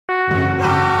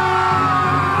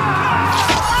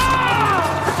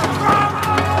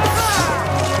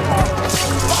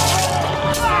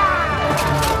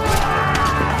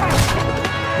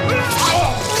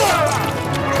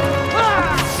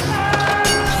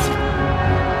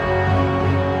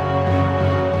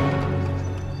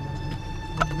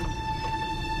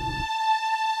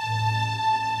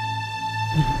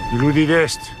Studi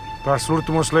est, pars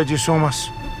ultimus legis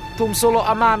sumas. Tum solo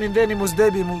amam invenimus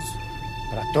debimus.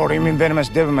 Praetorium invenimus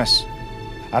debimus.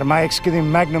 Armae excidim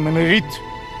magnum in erit.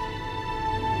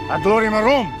 Ad gloriam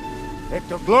Rome, et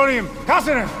gloriam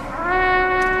Caesarem.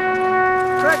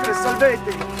 Crackers,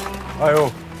 salvete. Aio.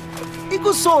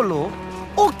 Igo solo,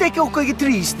 o te che o coi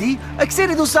tristi,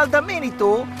 accede do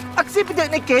saldamenito, accipite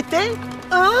nekete?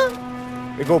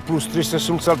 Ego plus triste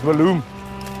sul salt volum.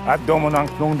 Ad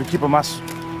dominant non de kipamas.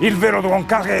 Il vero don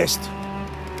care est.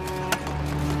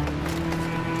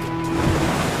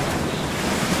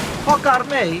 O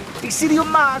Carmei, il Sirio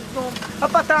Magnum, a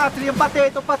patatrium,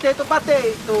 pateto.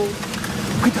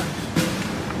 Guida.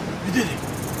 Vedete?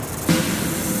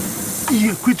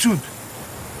 Hier, qui sunt.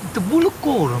 De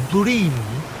bulucorum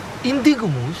plurimi,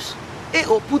 indigomus, e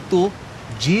oputo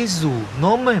Jesu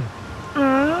nomen.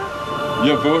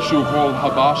 Yavoshu hol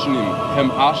habashinim,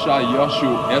 hem asha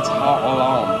yoshu et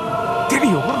ha-olam.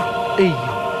 Terio,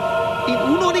 Eio, in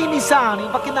uno dei misani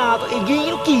macchinato e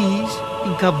geno chis,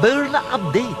 in caverna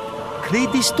update,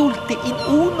 credi stulte in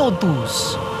uno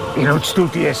dus. in ut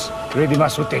stulties,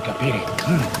 credimas ut te capire.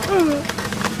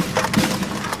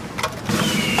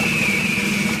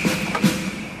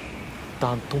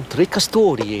 Tantum tre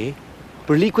castorie,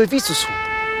 per lique visus.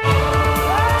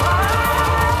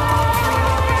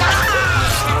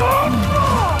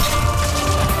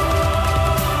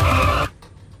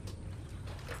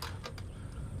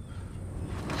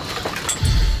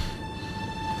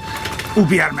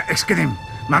 Ubi arma excedim,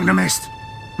 magnum est.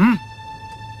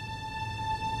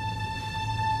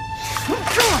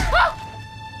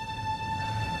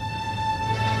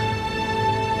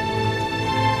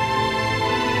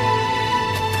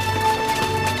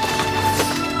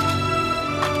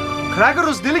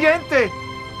 Cragarus diligente,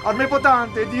 arme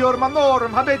potante, dior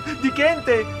manorum, habet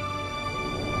dicente.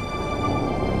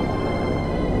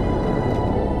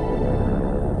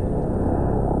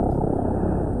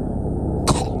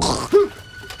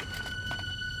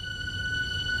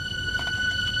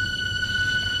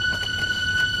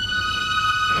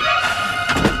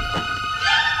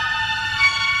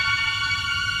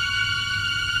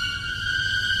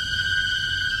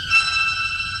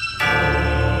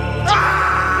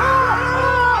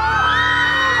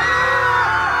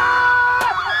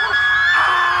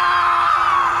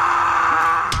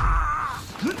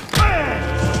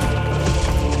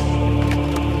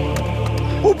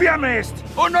 Ubi arma est?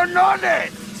 Uno non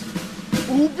est!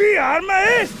 Ubi arma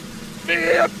est?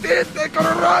 Mea tete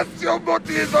corratio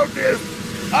motisum est!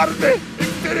 Arme,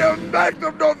 exterior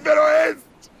magnum non vero est!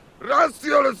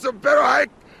 Ratio lo supero haec,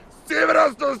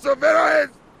 severas non supero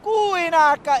est! Cui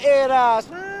naca eras?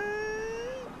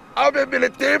 Ame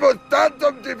militemus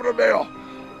tantum diplomeo,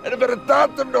 et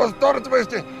veritatem nos tortum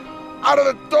est ad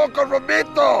to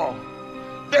confirmito!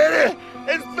 Bene,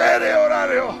 est bene,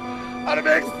 orario!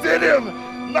 Arme extenium,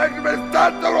 magnum est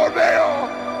tantum Romeo!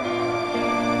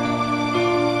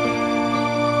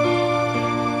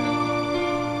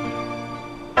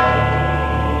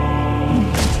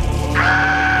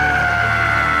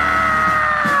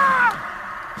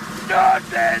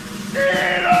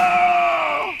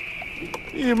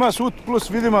 Imas ut plus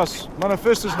vidimas,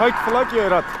 manifestus haec fallacia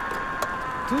erat.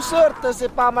 Tu certas e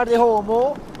pamar de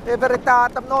homo, e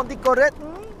veritatem non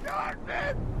dicorretum?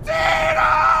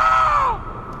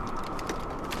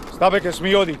 Stabeces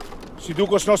miodi, si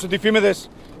ducos nos diffimedes,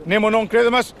 nemo non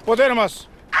credemas, poderemas.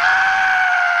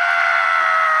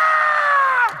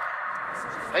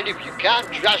 And if you can't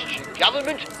trust your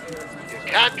government, you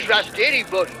can't trust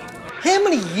anybody. How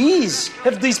many years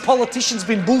have these politicians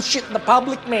been bullshitting the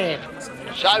public, man?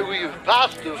 So we have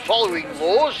passed the following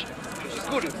laws for the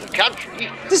good of the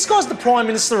country. This guy's the Prime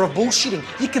Minister of bullshitting.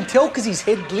 You can tell because his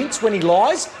head glints when he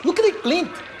lies. Look at it glint.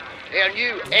 Our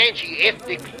new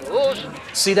anti-ethnic laws,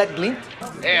 See that glint?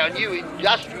 our new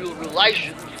industrial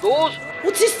relations laws,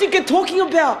 What's this thinker talking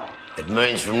about? It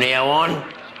means from now on,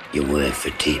 you work for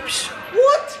tips.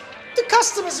 What? The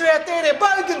customers are out there, they're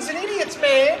bogans and idiots,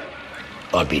 man.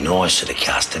 I'd be nice to the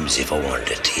customers if I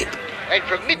wanted a tip. and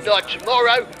from midnight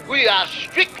tomorrow we are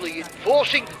strictly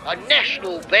enforcing a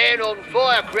national ban on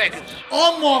firecrackers.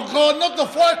 Oh my God, not the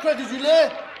firecrackers, you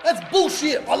there? That's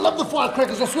bullshit. I love the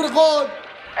firecrackers, I swear to God.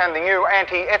 And the new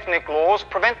anti-ethnic laws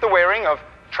prevent the wearing of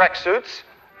tracksuits,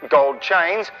 gold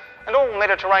chains, and all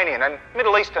Mediterranean and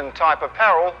Middle Eastern type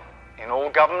apparel in all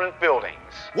government buildings.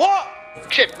 What?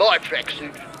 Except my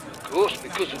tracksuit, of course,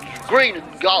 because it's green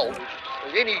and gold.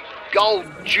 And any gold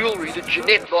jewellery that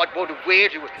Jeanette might want to wear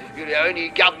to any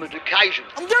government occasion.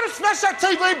 I'm gonna smash that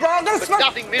TV, bro. I'm gonna But smash.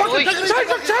 nothing Middle Fucking Eastern. Change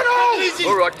the channel. Easy.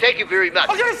 All right, thank you very much.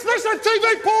 I'm gonna smash that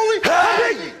TV, Paulie.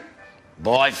 Hey!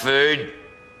 Buy food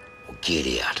or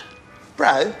get out.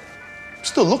 Bro, I'm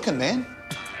still looking, man.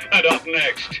 And up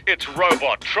next, it's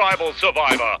robot tribal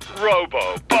survivor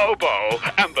Robo Bobo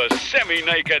and the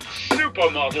semi-naked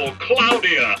supermodel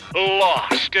Claudia,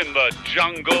 lost in the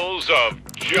jungles of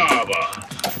Java.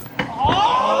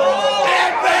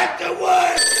 Get back to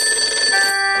work!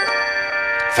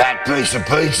 Fat piece of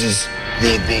pizzas,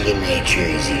 they're big and they're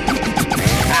cheesy.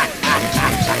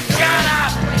 Shut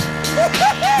up!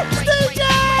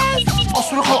 I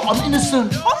swear to God, I'm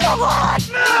innocent. Oh my God!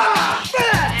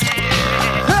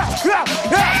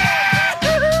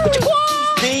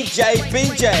 BJ.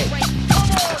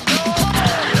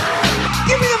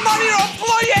 Give me the money or I'll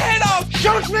blow your head off!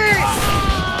 Shoot me!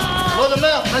 Blow them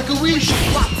out, make a wish.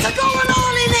 What's going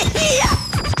on in here?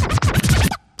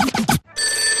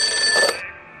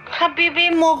 Habibi,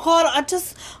 my God,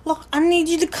 I need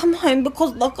you to come home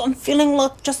because, I'm feeling,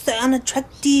 just so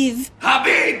unattractive.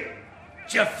 Habib!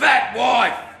 It's your fat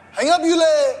wife! Hang up, Yule.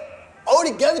 I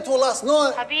already gave it to her last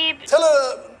night. Habib.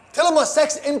 Tell her my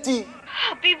sack's empty.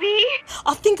 Habibi,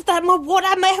 I think that my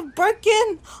water may have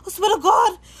broken. I swear to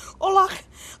God. Or,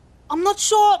 I'm not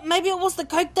sure. Maybe it was the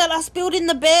Coke that I spilled in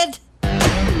the bed.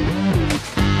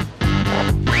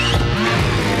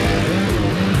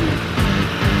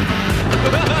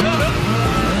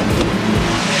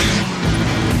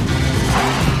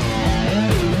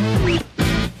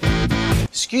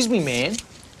 Excuse me, man.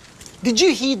 Did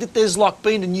you hear that there's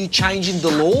been a new change in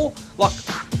the law?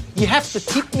 You have to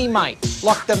tip me, mate,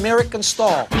 like the American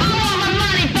style.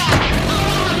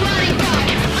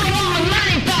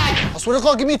 I swear to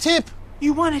God, give me a tip.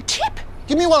 You want a tip?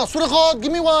 Give me one, I swear to God,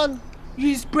 give me one.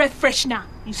 Use breath freshener.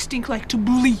 You stink like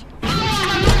tabbouleh.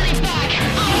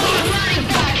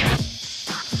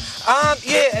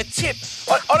 Yeah, a tip.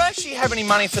 I don't actually have any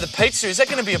money for the pizza. Is that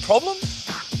going to be a problem?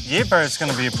 Yeah, bro, it's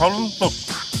gonna be a problem. Look,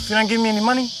 if you don't give me any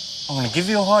money, I'm gonna give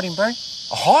you a hiding, bro.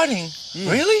 A hiding?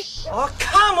 Yeah. Really? Oh,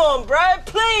 come on, bro,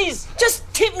 please. Just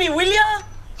tip me, will ya?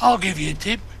 I'll give you a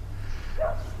tip.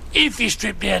 If you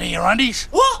strip down to your undies...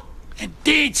 What? ...and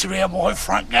dance around my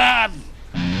front garden.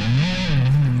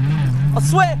 I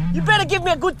swear, you better give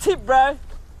me a good tip, bro.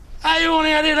 Hey, you want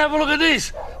out here and have a look at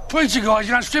this? Pizza guys,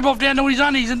 strip off down to his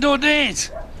undies and do a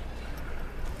dance.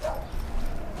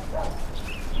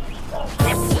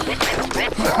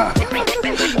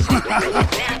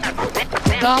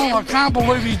 Darling, I can't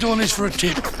believe he's doing this for a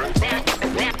tip. Do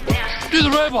the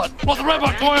robot, like the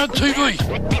robot guy on TV.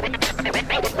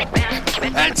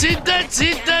 That's it, that's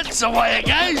the way it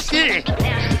goes, yeah.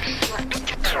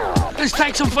 Let's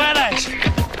take some photos.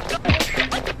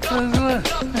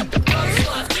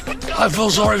 I feel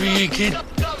sorry for you, kid.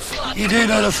 You do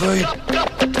know the food.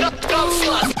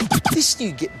 This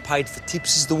new getting paid for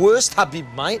tips is the worst, Habib,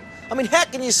 mate. How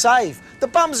can you save? The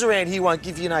bums around here won't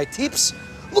give you no tips.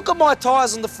 Look at my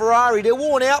tyres on the Ferrari, they're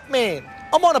worn out, man.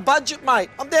 I'm on a budget, mate.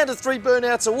 I'm down to 3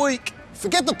 burnouts a week.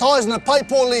 Forget the tyres and the pay,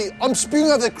 Paulie. I'm spewing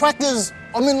over the crackers.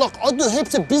 I do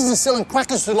heaps of business selling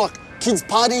crackers to, kids'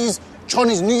 parties,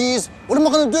 Chinese New Year's. What am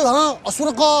I going to do, huh? I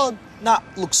swear to God. Nah,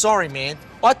 look, sorry, man.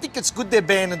 I think it's good they're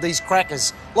banning these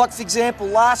crackers. For example,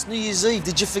 last New Year's Eve,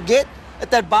 did you forget?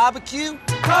 At that barbecue?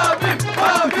 Habib!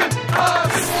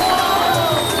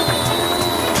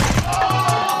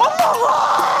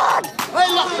 Hey,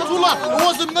 it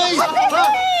wasn't me.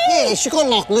 Yeah, she got a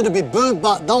little bit burnt,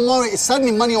 but don't worry, it saved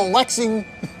me money on waxing.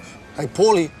 Hey,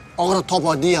 Paulie, I got a top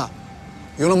idea.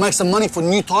 You want to make some money for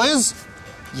new tyres?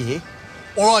 Yeah.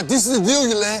 All right, this is the deal,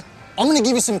 Yule. I'm going to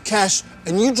give you some cash,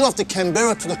 and you drive to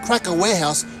Canberra to the cracker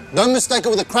warehouse. Don't mistake it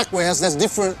with the crack warehouse, that's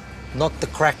different. Not the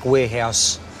crack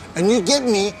warehouse. And you get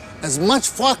me as much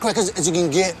firecrackers as you can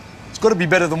get. It's got to be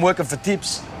better than working for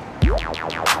tips.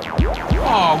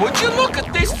 Oh, would you look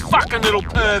at this fucking little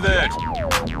pervert?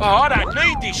 Oh, I don't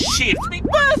need this shit. It's my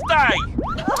birthday.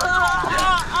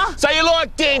 So you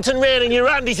like dancing around in your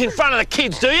undies in front of the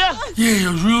kids, do you? Yeah,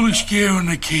 you're really scaring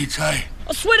the kids, hey?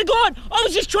 I swear to God, I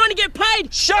was just trying to get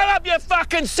paid. Shut up, you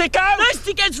fucking sicko. Those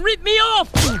dickheads ripped me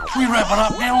off. We wrap it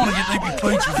up now. I want to get Leapy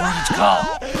Pizza before it gets cold.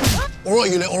 All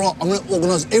right, Yule, all right. I'm going to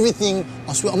organise everything.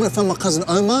 I swear, I'm going to phone my cousin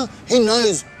Omar. He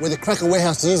knows where the cracker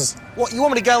warehouse is. What, you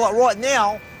want me to go right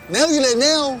now? Now, Yule,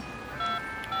 now.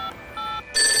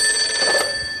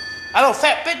 Hello,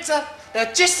 fat pizza.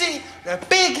 They're juicy, they're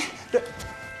big.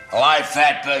 Hello,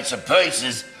 fat bits of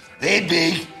pieces. They're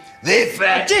big, they're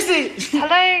fat. Juicy.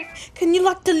 Hello? Can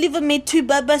you deliver me 2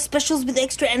 Bobo specials with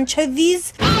extra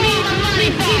anchovies? All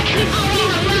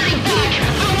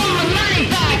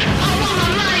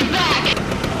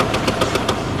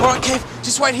right, Kev,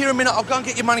 just wait here a minute. I'll go and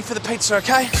get your money for the pizza,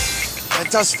 okay? That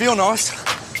does feel nice.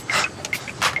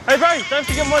 Hey, bro, don't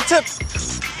forget my tip.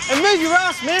 And move your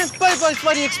ass, man. Bobo's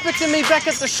bloody expecting me back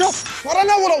at the shop. I don't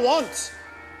know what I want.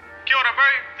 Kia ora, bro.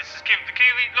 This is Kim the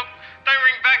Kiwi. Look, don't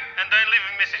ring back and don't leave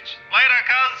a message. Later,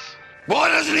 cuz. Why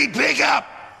doesn't he pick up?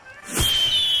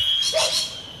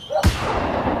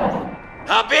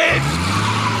 Habib!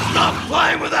 Stop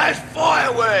playing with those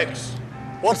fireworks!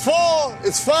 What for?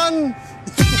 It's fun.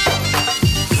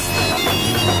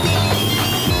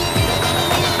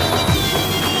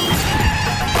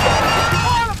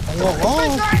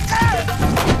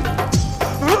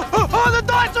 Oh, the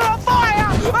dice are on fire!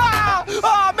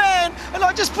 Oh, man! And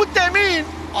I just put them in.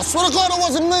 I swear to God it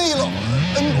wasn't me.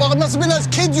 It must have been those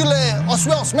kids you let. I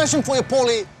swear I'll smash them for you,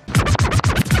 Paulie.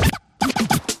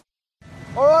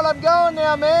 All right, I'm going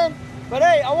now, man. But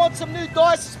hey, I want some new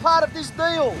dice as part of this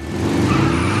deal.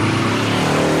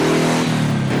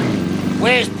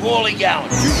 Where's Paulie going?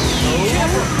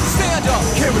 Stand up,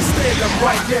 Karen, stand up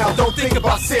right now. Don't think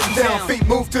about sitting down. Feet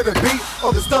move to the beat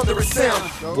or this thunderous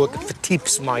sound. Working for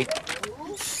tips, mate.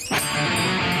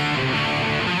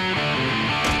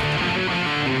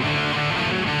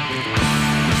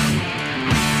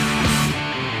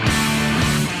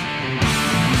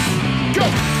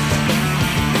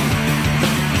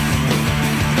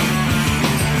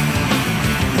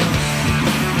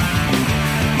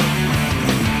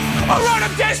 All right,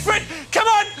 I'm desperate. Come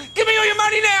on, give me all your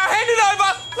money now. Hand it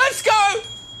over. Let's go.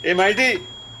 Hey, Mighty,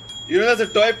 you know that's a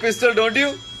toy pistol, don't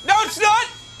you? No, it's not.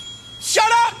 Shut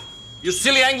up. You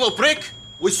silly Anglo prick!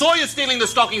 We saw you stealing the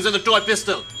stockings and the toy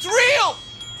pistol. It's real.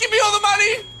 Give me all the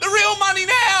money. The real money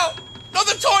now. Not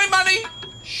the toy money.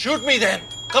 Shoot me then.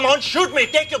 Come on, shoot me.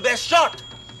 Take your best shot,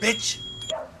 bitch.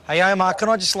 Hey, Omar, can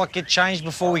I just, get changed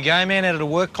before we go, man, out of the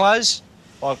work clothes?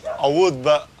 I would,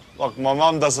 but, my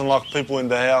mum doesn't like people in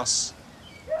the house.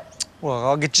 Well,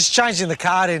 I'll get just changed in the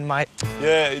car then, mate.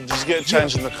 Yeah, just get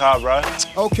changed in the car, bro.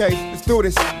 Okay, let's do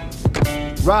this.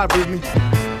 Ride with me.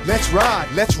 Let's ride,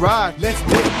 let's ride, let's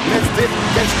dip,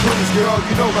 let's cruise, girl.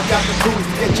 You know I got the cruise.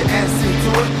 Get your ass into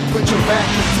it, put your back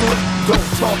into it. Don't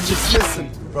talk, just listen.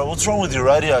 Bro, what's wrong with your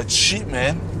radio? It's shit,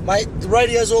 man. Mate, the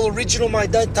radio's all original,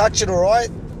 mate. Don't touch it, all right?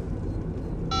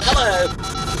 Hello.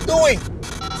 What are you doing?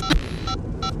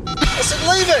 I said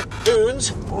leave it,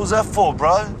 Boons. What was that for,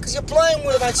 bro? Because you're playing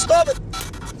with it, mate. Stop it.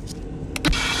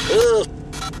 Ugh.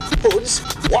 Boons.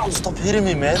 What? Stop hitting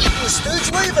me, man. You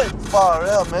stooge, leave it. Far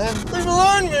out, man. Leave it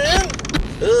alone, man.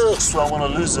 Ugh. That's why I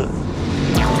want to lose it.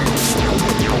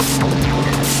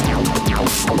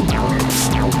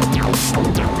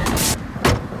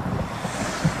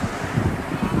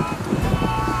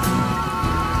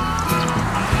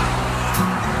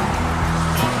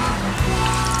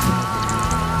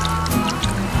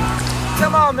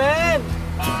 Come on, man.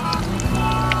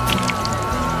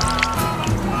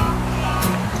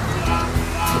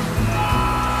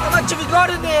 How much have you got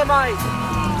in there, mate?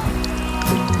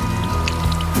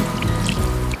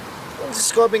 How's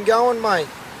this guy been going, mate?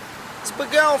 It's been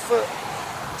going for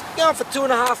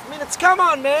 2.5 minutes. Come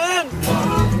on, man.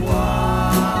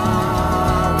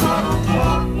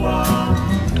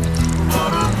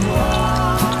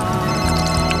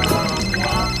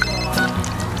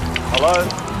 Hello?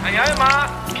 Hey, Omar,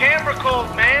 Canberra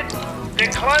called, man.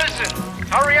 They're closing.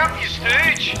 Hurry up, you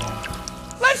stooge.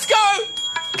 Let's go.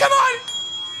 Come on.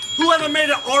 Whoever made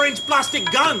an orange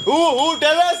plastic gun? Who?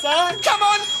 Tell us, huh? Come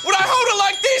on. Would I hold it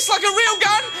like this, like a real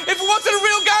gun? If it wasn't a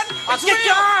real gun, it's Get real.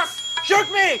 your ass! Shoot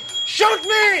me! Shoot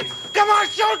me! Come on,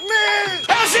 shoot me!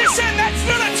 How's this, son? That's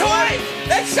not a toy.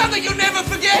 That's something you'll never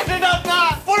forget. Put it up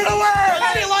now! Put it away!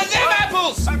 How do you like them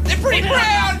apples? They're pretty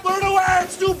brown. Put it away!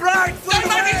 It's too bright! Don't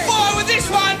make me fly with this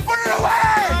one. Put it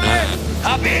away!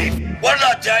 Habib, what did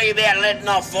I tell you about letting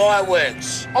off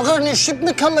fireworks? I got a new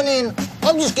shipment coming in.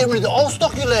 I'm just getting rid of the old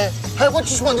stock you let. Hey, watch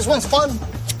this one. This one's fun.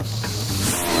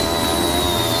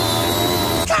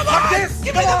 Come on! Like this!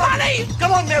 Give me the money!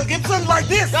 Come on, Mel Gibson, like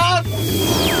this! God.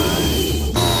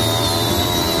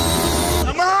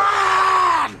 Come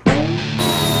on!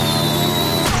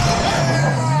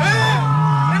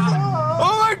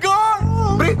 Oh my God!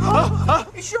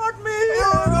 He shot me!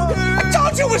 I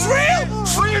told you it was real!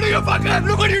 What are you doing, fucker?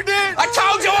 Look what you did! I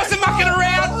told you I wasn't mucking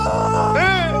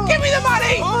around! Give me the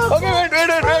money! Okay, wait.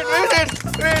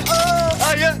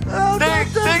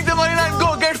 Take the money and go.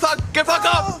 Get fuck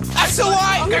up. That's the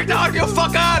way! Get out, you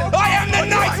fucker! I am the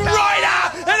Knight Rider,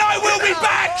 and I will be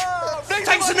back!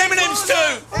 Take some M&Ms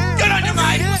too! Good on you,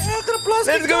 mate!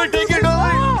 Let's go and take it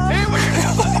all.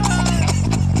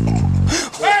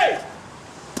 Hey!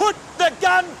 Put the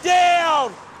gun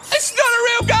down! It's not a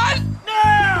real gun!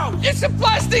 Now! It's a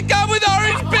plastic gun with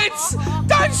orange bits!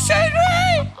 Don't shoot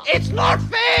me! It's not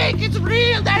fake! It's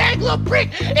real! That Anglo prick!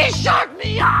 He shot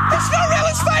me! It's not real,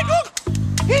 it's fake! Look!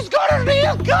 He's got a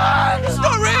real gun! It's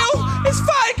not real! It's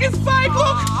fake,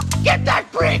 look! Get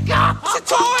that brick up! It's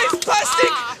a toy, it's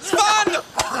plastic, it's fun!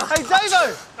 Hey,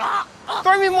 Davo,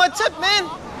 throw me my tip, man.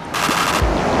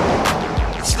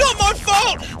 It's not my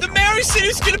fault! The Maori said he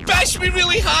was gonna bash me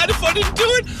really hard if I didn't do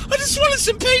it. I just wanted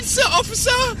some pizza,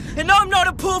 officer! And I'm not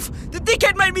a poof. The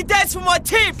dickhead made me dance for my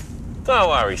tip. Don't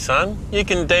worry, son. You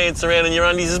can dance around in your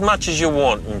undies as much as you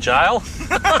want in jail.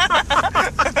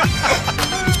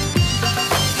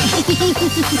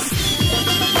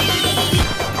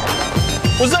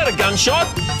 Was that a gunshot?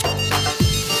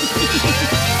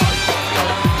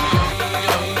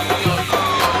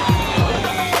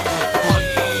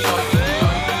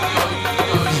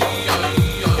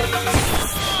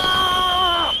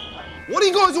 What are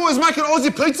you guys always making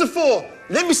Aussie pizza for?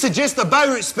 Let me suggest a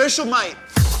Beirut special, mate.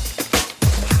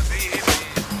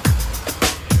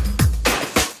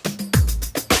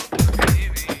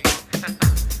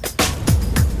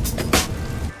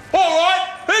 All right,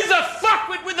 who's the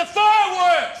fuckwit with the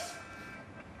fireworks?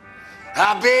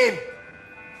 Habib,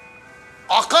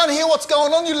 I can't hear what's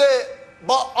going on, you lad,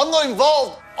 but I'm not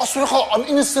involved. I swear to God, I'm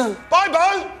innocent.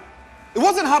 Bobo! It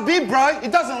wasn't Habib, bro. He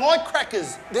doesn't like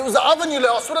crackers. There was the oven, you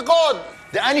lad, I swear to God.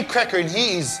 The only cracker in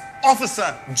here is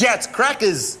Officer Jat's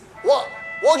crackers. What?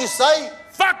 What'd you say?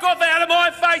 Fuck off out of my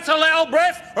face, halal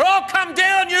breath, or I'll come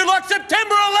down on you like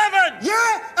September 11!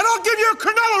 Yeah, and I'll give you a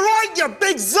canola right, you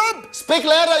big zump! Speak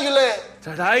louder, you lad.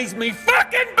 Today's me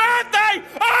fucking birthday!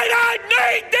 I don't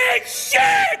need this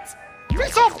shit!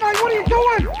 Piss off, mate! What are you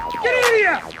doing? Get out of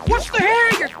here! What's the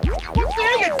hang? What's the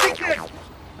hang, dickhead?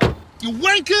 You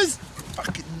wankers!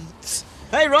 Fucking...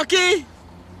 Hey, Rocky.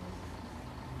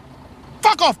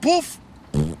 Fuck off, Poof!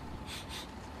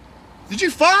 Did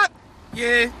you fart?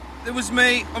 Yeah, it was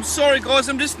me. I'm sorry, guys,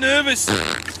 I'm just nervous.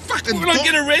 When I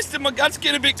get arrested, my guts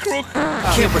get a bit crook.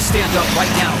 Canberra, stand up right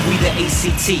now, we the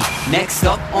ACT. Next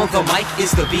up on the mic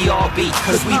is the BRB,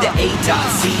 cause we the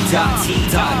A.C.T.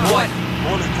 What?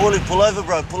 Paulie, pull over,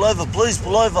 bro. Pull over, please,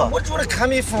 pull over. What do you want to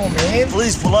come here for, man?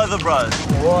 Please, pull over, bro.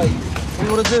 Why? What do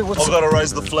you want to do? I've got to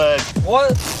raise the flag.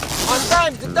 What?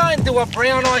 Don't do a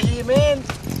brown eye here, man.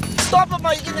 Stop it,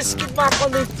 mate. You're going to skid mark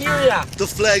on the interior. The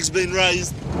flag's been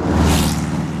raised.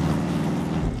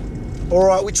 All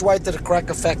right, which way to the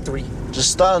cracker factory?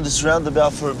 Just stay on this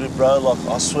roundabout for a bit, bro. Like,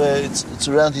 I swear, it's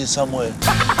around here somewhere.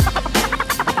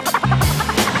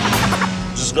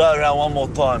 Just go around one more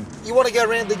time. You want to go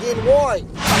around again? Why?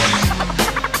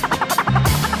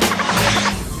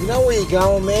 You know where you're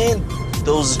going, man?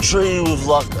 There was a tree with,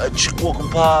 like, a chick walking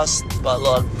past, but,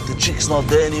 like, the chick's not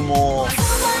there anymore. I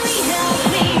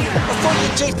thought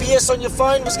your GPS on your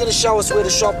phone was going to show us where the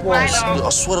shop was. I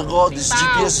swear to God, this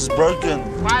GPS is broken.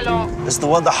 It's the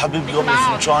one that Habib got me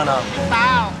from China.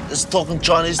 It's talking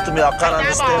Chinese to me. I can't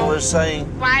understand what it's saying.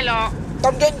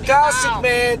 I'm getting car sick,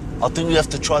 man. I think we have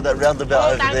to try that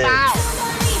roundabout over there.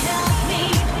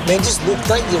 Man, just look,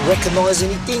 don't you recognise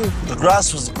anything? The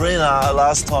grass was greener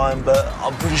last time, but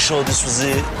I'm pretty sure this was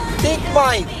it. Think,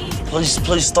 mate.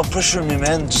 Please stop pressuring me,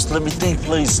 man. Just let me think,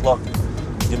 please. Like,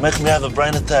 you're making me have a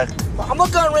brain attack. I'm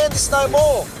not going around this no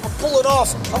more. I'm pulling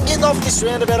off. I'm getting off this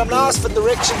roundabout. I'm gonna ask for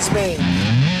directions, man.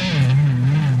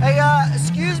 Hey,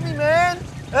 excuse me, man.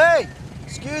 Hey,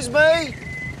 excuse me.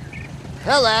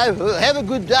 Hello. Have a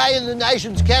good day in the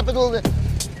nation's capital.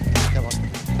 Come on.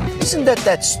 Isn't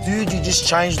that stooge who just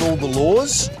changed all the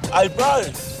laws? Hey, bro.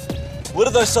 Where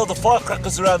do they sell the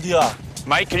firecrackers around here?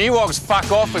 Mate, can you wogs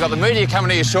fuck off? We've got the media coming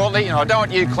to you shortly, and I don't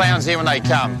want you clowns here when they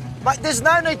come. Mate, there's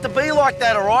no need to be like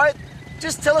that, all right?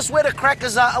 Just tell us where the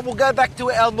crackers are and we'll go back to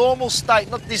our normal state,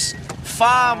 not this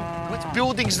farm with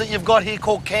buildings that you've got here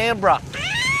called Canberra.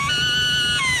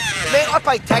 Man, I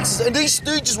pay taxes and these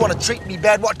stooges want to treat me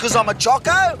bad. What, because I'm a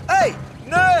choco? Hey,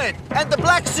 nerd, and the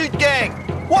black suit gang.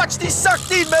 Watch this,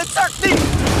 sucked in, man, sucked in.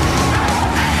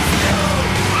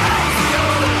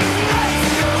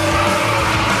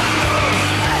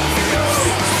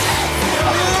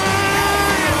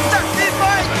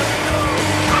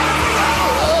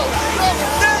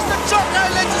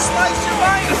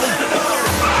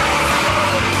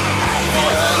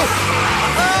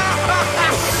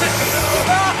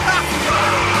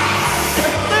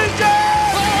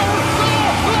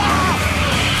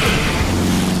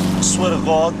 I swear to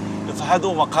God, if I had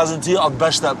all my cousins here, I'd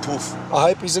bash that poof. I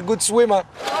hope he's a good swimmer.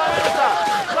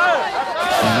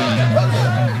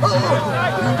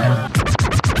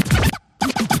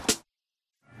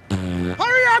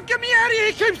 Hurry up! Get me out of here!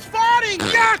 He keeps farting!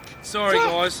 Yuck! Sorry,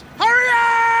 guys. Hurry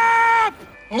up!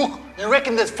 Look, you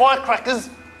reckon there's firecrackers?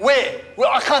 Where?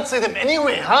 I can't see them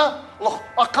anywhere, huh? Look,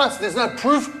 I can't see. There's no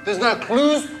proof. There's no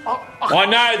clues. I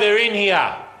know they're in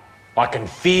here. I can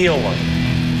feel them.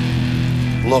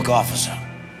 Look, officer,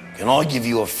 can I give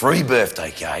you a free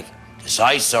birthday cake to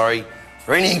say sorry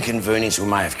for any inconvenience we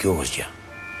may have caused you?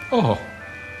 Oh,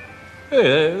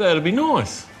 yeah, that'd be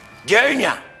nice.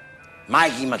 Junior,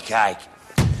 make him a cake.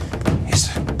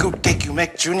 It's a good cake you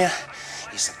make, Junior.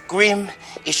 It's a cream,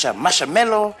 it's a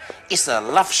marshmallow, it's a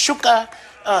love sugar.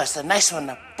 Oh, it's a nice one.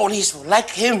 The police will like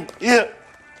him. Yeah.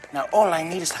 Now all I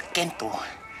need is a candle.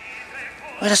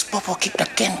 Where does Popo keep the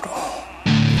candle?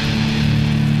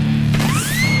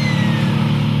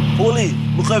 Paulie,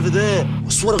 look over there. I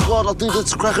swear to God, I think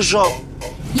that's a cracker shop.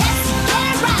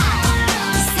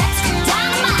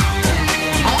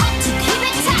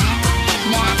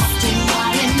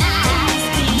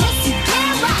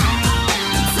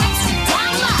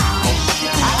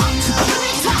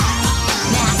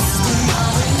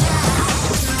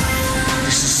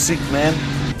 This is sick, man.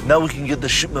 Now we can get the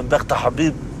shipment back to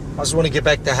Habib. I just want to get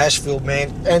back to Hashfield,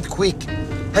 man, and quick.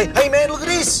 Hey, man, look at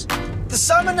this. The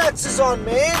summer nuts is on,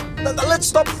 man. Let's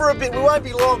stop for a bit. We won't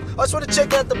be long. I just want to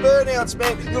check out the burnouts,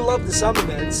 man. You'll love the summer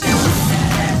nuts.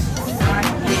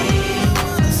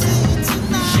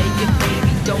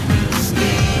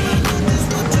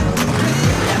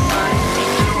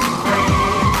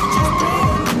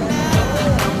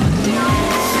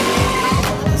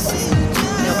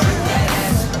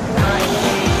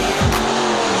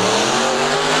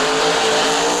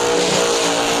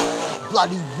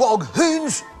 Bloody wog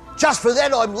hoons! Just for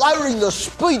that, I'm lowering the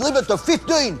speed limit to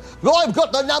 15. I've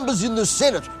got the numbers in the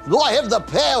Senate. I have the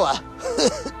power.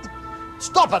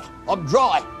 Stop it. I'm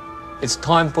dry. It's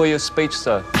time for your speech,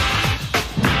 sir.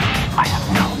 I have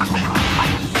no control.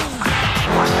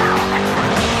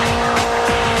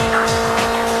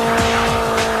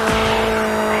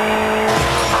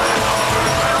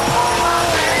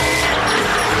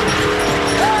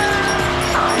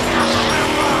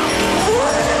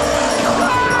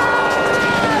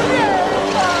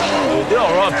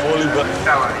 Paulie, but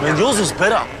man, yours is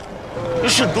better. You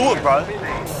should do it, bro.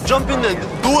 Jump in there,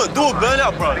 do it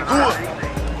burnout, bro. Do it.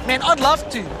 Man, I'd love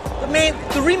to. But man,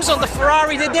 the rims on the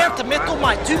Ferrari, they're down to metal,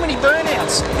 mate. Too many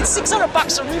burnouts. It's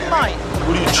 $600 a rim, mate.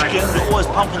 What are you, chicken? You're always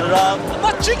pumping it up. I'm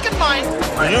not chicken, mate.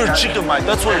 You're a chicken, mate.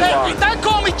 That's what you are. Hey, don't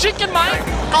call me chicken, mate.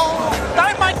 Oh,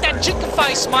 don't make that chicken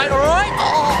face, mate, all right?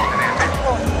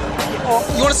 Oh,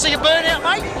 you want to see a burnout,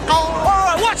 mate? Oh,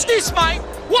 all right, watch this, mate.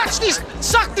 Watch this.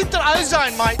 Sucked into the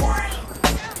ozone, mate.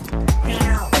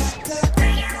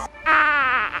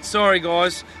 Sorry,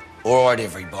 guys. All right,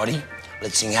 everybody.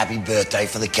 Let's sing happy birthday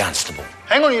for the constable.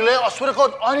 Hang on, you lot. I swear to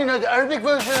God, I only know the Arabic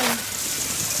version.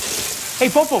 Hey,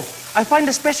 Popo, I find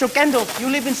a special candle. You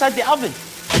live inside the oven.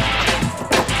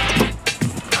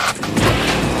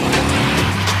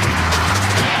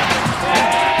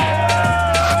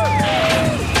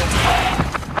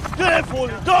 Careful,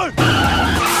 don't!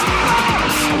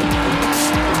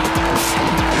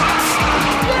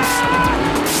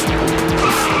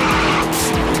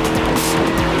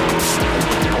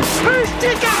 Who's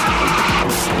chicken?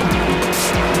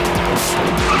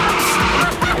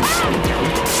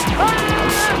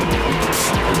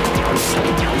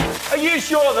 Are you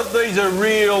sure that these are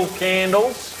real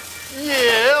candles?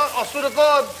 Yeah, I swear to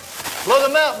God. Blow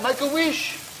them out, make a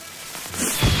wish.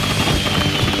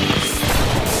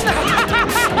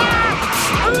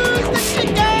 Who's the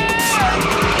chicken?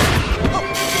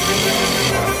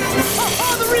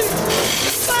 Oh, the rings!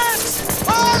 Bugs!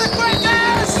 Oh, the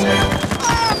crackers!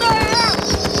 Oh, no!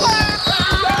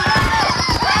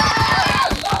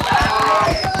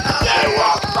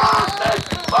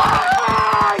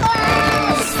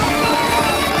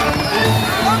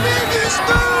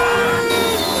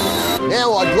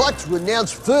 Now I'd like to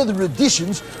announce further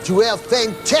additions to our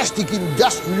fantastic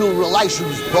industrial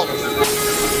relations policy.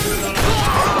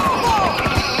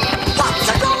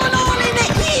 What's going on in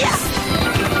here?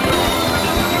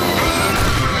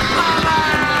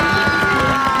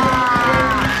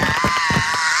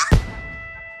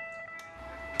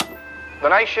 The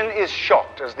nation is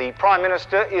shocked as the Prime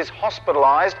Minister is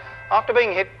hospitalised after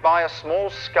being hit by a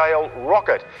small-scale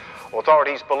rocket.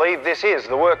 Authorities believe this is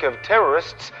the work of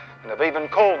terrorists and have even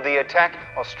called the attack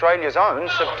Australia's own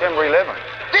September 11.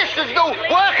 This is the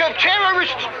work of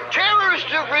terrorists. Terrorists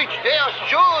have reached our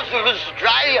shores of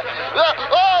Australia.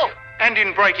 And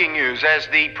in breaking news, as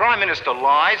the Prime Minister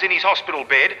lies in his hospital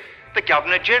bed, the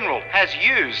Governor-General has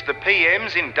used the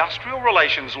PM's industrial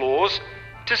relations laws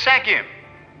to sack him.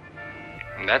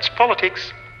 And that's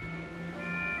politics.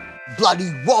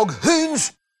 Bloody wog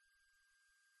hoons!